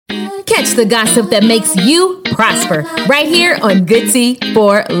Catch the gossip that makes you prosper right here on Good Tea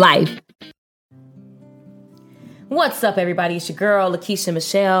for Life. What's up, everybody? It's your girl, Lakeisha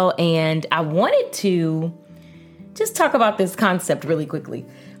Michelle, and I wanted to just talk about this concept really quickly.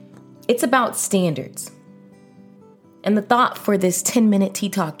 It's about standards. And the thought for this 10-minute tea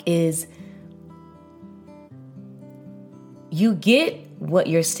talk is you get what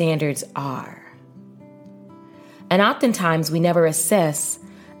your standards are. And oftentimes we never assess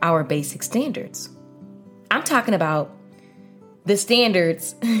our basic standards. I'm talking about the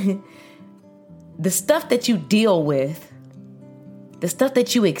standards, the stuff that you deal with, the stuff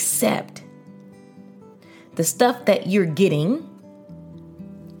that you accept, the stuff that you're getting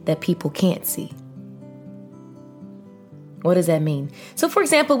that people can't see. What does that mean? So, for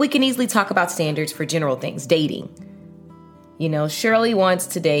example, we can easily talk about standards for general things, dating. You know, Shirley wants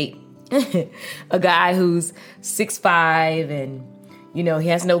to date a guy who's 6'5" and, you know, he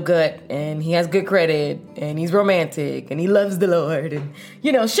has no gut and he has good credit and he's romantic and he loves the Lord. And,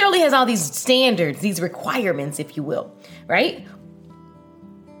 you know, Shirley has all these standards, these requirements, if you will, right?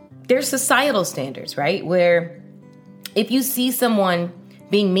 They're societal standards, right? Where if you see someone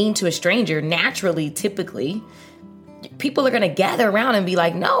being mean to a stranger, naturally, typically, people are going to gather around and be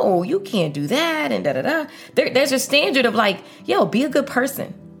like, no, you can't do that, and da-da-da. There's a standard of like, yo, be a good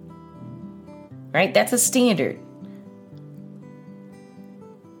person, right? That's a standard.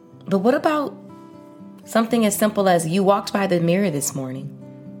 But what about something as simple as you walked by the mirror this morning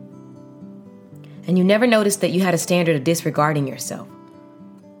and you never noticed that you had a standard of disregarding yourself?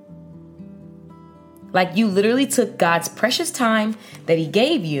 Like you literally took God's precious time that he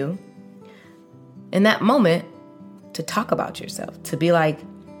gave you in that moment to talk about yourself, to be like,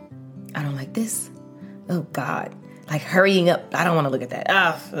 I don't like this. Oh God, like hurrying up. I don't want to look at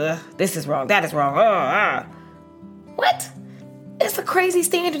that. This is wrong. That is wrong. What? It's a crazy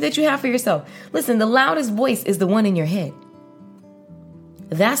standard that you have for yourself. Listen, the loudest voice is the one in your head.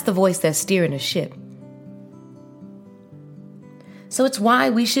 That's the voice that's steering the ship. So it's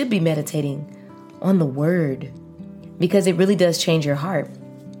why we should be meditating on the word, because it really does change your heart.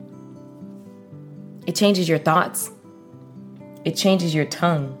 It changes your thoughts. It changes your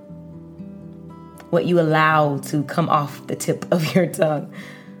tongue. What you allow to come off the tip of your tongue.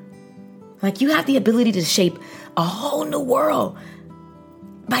 Like you have the ability to shape a whole new world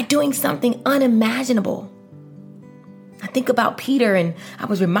by doing something unimaginable. I think about Peter, and I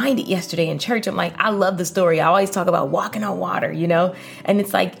was reminded yesterday in church. I'm like, I love the story. I always talk about walking on water, you know? And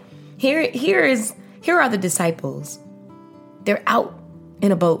it's like, here are the disciples. They're out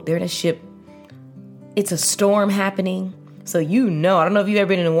in a boat. They're in a ship. It's a storm happening. So I don't know if you've ever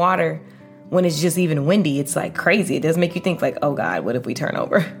been in the water when it's just even windy. It's like crazy. It does make you think like, oh God, what if we turn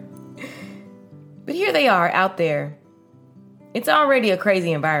over? But here they are out there. It's already a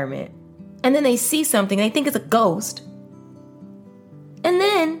crazy environment. And then they see something. They think it's a ghost. And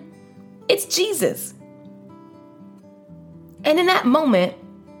then it's Jesus. And in that moment,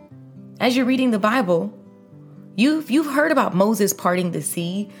 as you're reading the Bible, you've heard about Moses parting the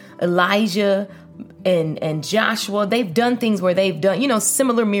sea, Elijah and Joshua. They've done things where they've done, you know,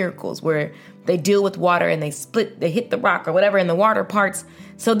 similar miracles where they deal with water and they hit the rock or whatever and the water parts.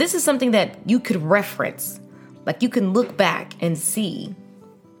 So this is something that you could reference, like you can look back and see.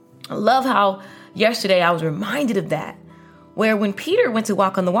 I love how yesterday I was reminded of that, where when Peter went to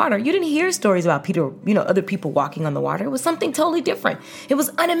walk on the water, you didn't hear stories about Peter, you know, other people walking on the water. It was something totally different. It was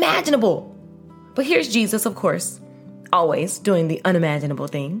unimaginable. But here's Jesus, of course, always doing the unimaginable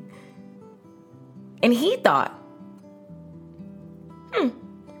thing. And he thought,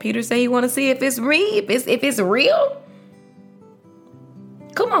 Peter say you want to see if it's real, if it's real.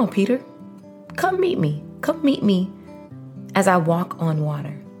 Come on, Peter. Come meet me. Come meet me as I walk on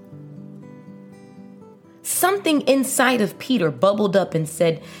water. Something inside of Peter bubbled up and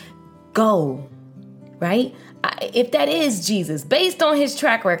said, go, right? If that is Jesus, based on his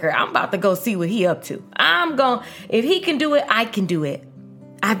track record, I'm about to go see what he up to. If he can do it, I can do it.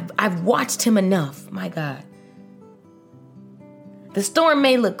 I've watched him enough, my God. The storm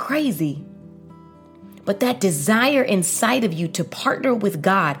may look crazy, but that desire inside of you to partner with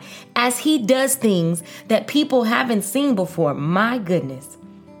God as he does things that people haven't seen before, my goodness.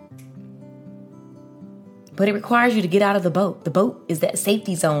 But it requires you to get out of the boat. The boat is that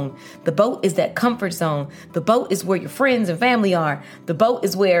safety zone. The boat is that comfort zone. The boat is where your friends and family are. The boat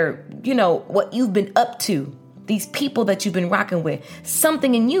is where, you know, what you've been up to. These people that you've been rocking with.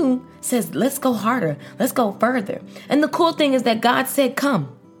 Something in you says, let's go harder. Let's go further. And the cool thing is that God said,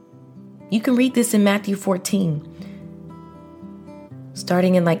 come. You can read this in Matthew 14.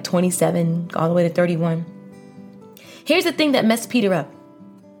 Starting in like 27, all the way to 31. Here's the thing that messed Peter up.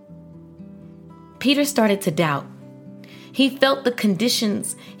 Peter started to doubt. He felt the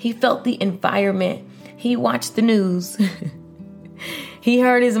conditions. He felt the environment. He watched the news. He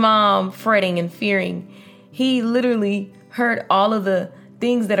heard his mom fretting and fearing. He literally heard all of the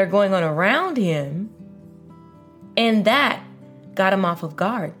things that are going on around him. And that got him off of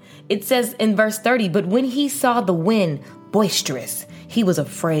guard. It says in verse 30, but when he saw the wind boisterous, he was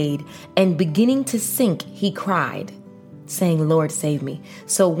afraid, and beginning to sink, he cried, saying, Lord, save me.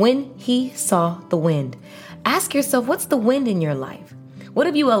 So when he saw the wind, ask yourself, what's the wind in your life? What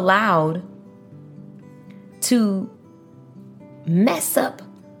have you allowed to mess up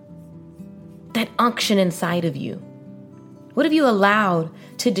that unction inside of you? What have you allowed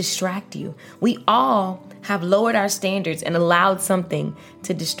to distract you? We all have lowered our standards and allowed something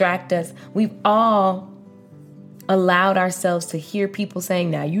to distract us. We've all allowed ourselves to hear people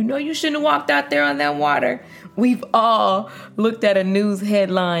saying, now, you shouldn't have walked out there on that water. We've all looked at a news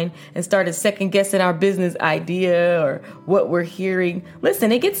headline and started second guessing our business idea or what we're hearing.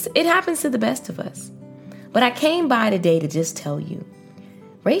 Listen, it happens to the best of us. But I came by today to just tell you,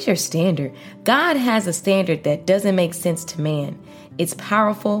 raise your standard. God has a standard that doesn't make sense to man. It's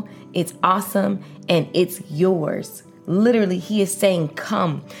powerful, it's awesome, and it's yours. Literally, he is saying,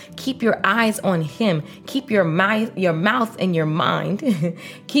 come, keep your eyes on him. Keep your mouth and your mind.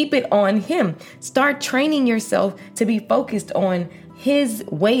 Keep it on him. Start training yourself to be focused on his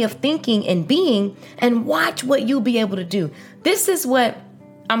way of thinking and being, and watch what you'll be able to do. This is what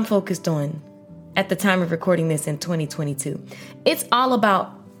I'm focused on at the time of recording this in 2022. It's all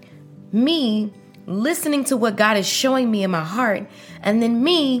about me listening to what God is showing me in my heart, and then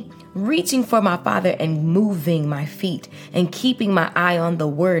me reaching for my Father and moving my feet and keeping my eye on the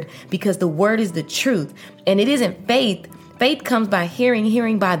word, because the word is the truth. And it isn't faith. Faith comes by hearing,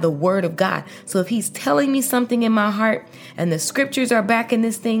 hearing by the word of God. So if he's telling me something in my heart and the scriptures are backing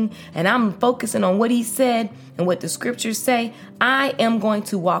this thing and I'm focusing on what he said and what the scriptures say, I am going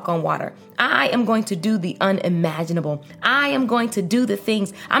to walk on water. I am going to do the unimaginable. I am going to do the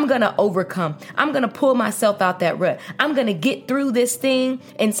things. I'm going to overcome. I'm going to pull myself out that rut. I'm going to get through this thing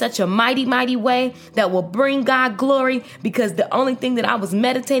in such a mighty, mighty way that will bring God glory, because the only thing that I was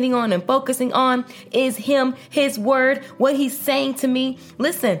meditating on and focusing on is him, his word, what he's saying to me.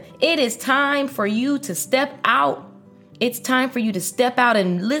 Listen, it is time for you to step out. It's time for you to step out,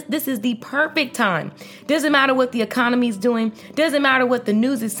 and this is the perfect time. Doesn't matter what the economy is doing. Doesn't matter what the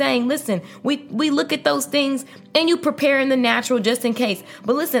news is saying. Listen, we look at those things and you prepare in the natural just in case.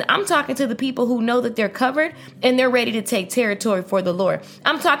 But listen, I'm talking to the people who know that they're covered and they're ready to take territory for the Lord.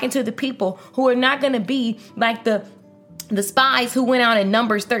 I'm talking to the people who are not going to be like the spies who went out in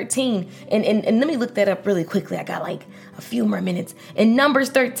Numbers 13. And let me look that up really quickly. I got like a few more minutes. In Numbers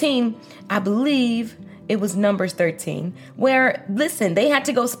 13, I believe it was Numbers 13, where, listen, they had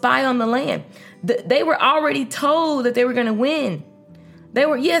to go spy on the land. They were already told that they were going to win.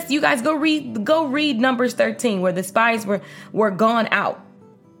 Yes, you guys go read Numbers 13, where the spies were gone out.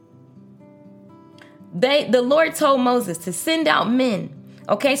 The Lord told Moses to send out men,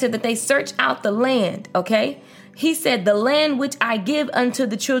 okay, so that they search out the land, okay? He said, the land which I give unto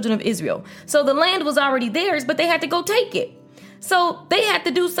the children of Israel. So the land was already theirs, but they had to go take it. So they had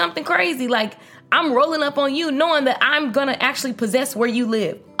to do something crazy, like, I'm rolling up on you knowing that I'm going to actually possess where you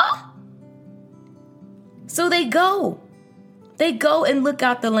live. Oh. So they go and look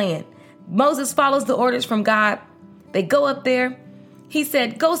out the land. Moses follows the orders from God. They go up there. He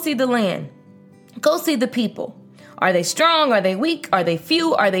said, go see the land. Go see the people. Are they strong? Are they weak? Are they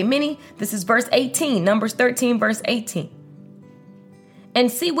few? Are they many? This is verse 18, Numbers 13, verse 18. And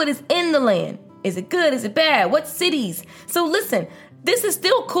see what is in the land. Is it good? Is it bad? What cities? So listen, this is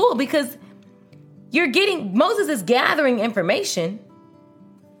still cool, because Moses is gathering information,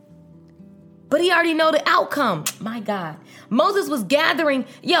 but he already know the outcome. My God. Moses was gathering,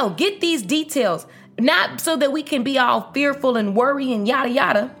 get these details, not so that we can be all fearful and worry and yada,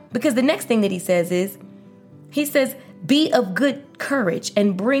 yada. Because the next thing that he says, be of good courage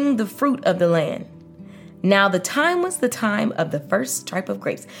and bring the fruit of the land. Now the time was the time of the first stripe of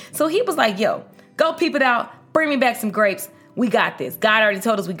grapes. So he was like, go peep it out. Bring me back some grapes. We got this. God already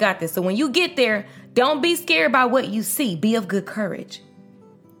told us we got this. So when you get there, don't be scared by what you see. Be of good courage.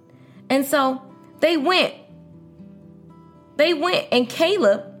 And so they went. And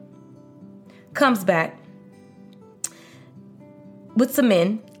Caleb comes back with some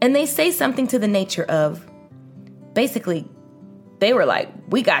men, and they say something to the nature of, basically, they were like,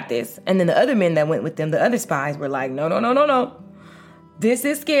 we got this. And then the other men that went with them, the other spies, were like, no. This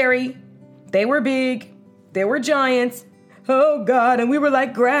is scary. They were big. They were giants. Oh, God. And we were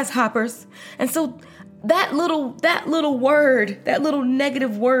like grasshoppers. And so that little word, that little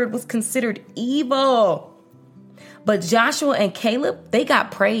negative word was considered evil. But Joshua and Caleb, they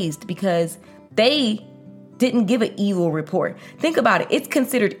got praised because they didn't give an evil report. Think about it. It's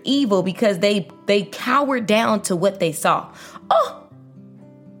considered evil because they cowered down to what they saw. Oh,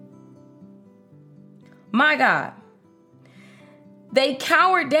 my God. They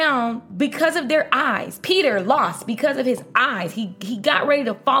cowered down because of their eyes. Peter lost because of his eyes. He got ready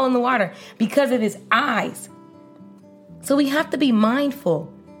to fall in the water because of his eyes. So we have to be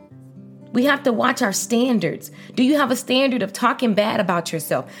mindful. We have to watch our standards. Do you have a standard of talking bad about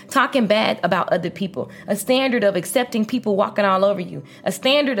yourself, talking bad about other people, a standard of accepting people walking all over you, a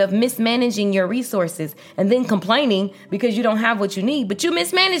standard of mismanaging your resources and then complaining because you don't have what you need, but you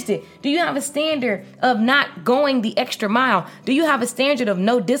mismanaged it? Do you have a standard of not going the extra mile? Do you have a standard of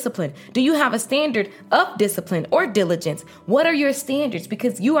no discipline? Do you have a standard of discipline or diligence? What are your standards?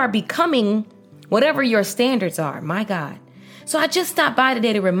 Because you are becoming whatever your standards are. My God. So I just stopped by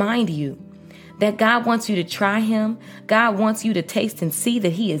today to remind you that God wants you to try him. God wants you to taste and see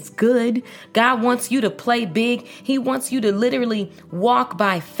that he is good. God wants you to play big. He wants you to literally walk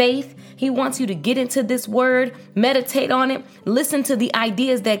by faith. He wants you to get into this word, meditate on it, listen to the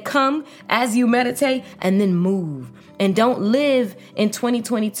ideas that come as you meditate, and then move. And don't live in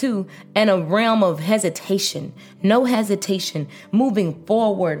 2022 in a realm of hesitation. No hesitation. Moving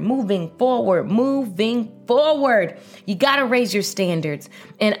forward, moving forward, moving forward. You got to raise your standards.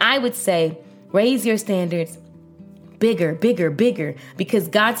 And I would say, raise your standards bigger, bigger, bigger, because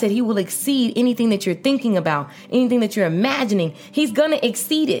God said he will exceed anything that you're thinking about, anything that you're imagining. He's going to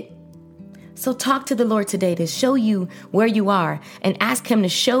exceed it. So talk to the Lord today to show you where you are and ask him to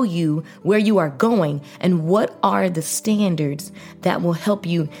show you where you are going and what are the standards that will help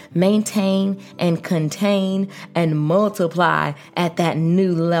you maintain and contain and multiply at that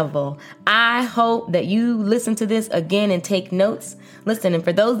new level. I hope that you listen to this again and take notes. Listen, and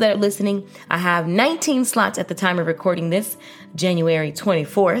for those that are listening, I have 19 slots at the time of recording this, January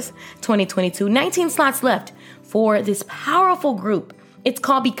 24th, 2022. 19 slots left for this powerful group. It's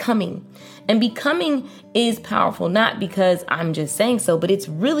called Becoming. And becoming is powerful, not because I'm just saying so, but it's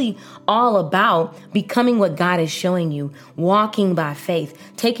really all about becoming what God is showing you, walking by faith,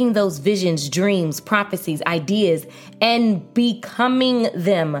 taking those visions, dreams, prophecies, ideas, and becoming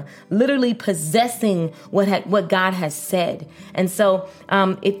them, literally possessing what God has said. And so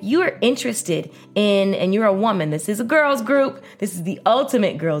if you're interested in, and you're a woman, this is a girls group, this is the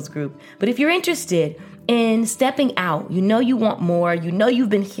ultimate girls group, but if you're interested in stepping out, you know you want more, you know you've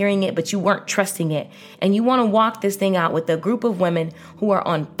been hearing it, but you weren't trusting it, and you want to walk this thing out with a group of women who are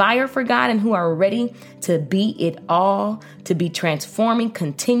on fire for God and who are ready to be it all, to be transforming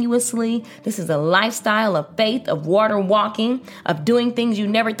continuously. This is a lifestyle of faith, of water walking, of doing things you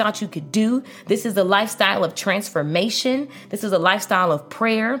never thought you could do. This is a lifestyle of transformation. This is a lifestyle of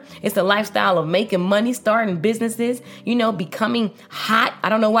prayer. It's a lifestyle of making money, starting businesses, becoming hot. I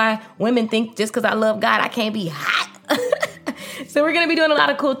don't know why women think just because I love God, I can't be hot. So we're going to be doing a lot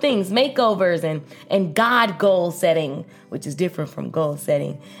of cool things, makeovers and God goal setting, which is different from goal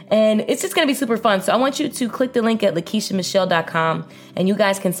setting. And it's just going to be super fun. So I want you to click the link at LakeishaMichelle.com and you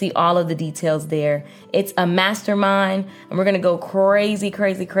guys can see all of the details there. It's a mastermind and we're going to go crazy,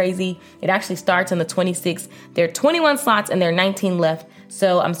 crazy, crazy. It actually starts on the 26th. There are 21 slots and there are 19 left.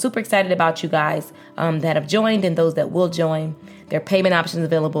 So I'm super excited about you guys that have joined and those that will join. There are payment options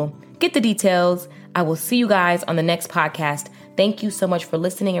available. Get the details. I will see you guys on the next podcast. Thank you so much for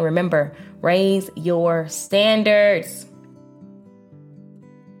listening. And remember, raise your standards.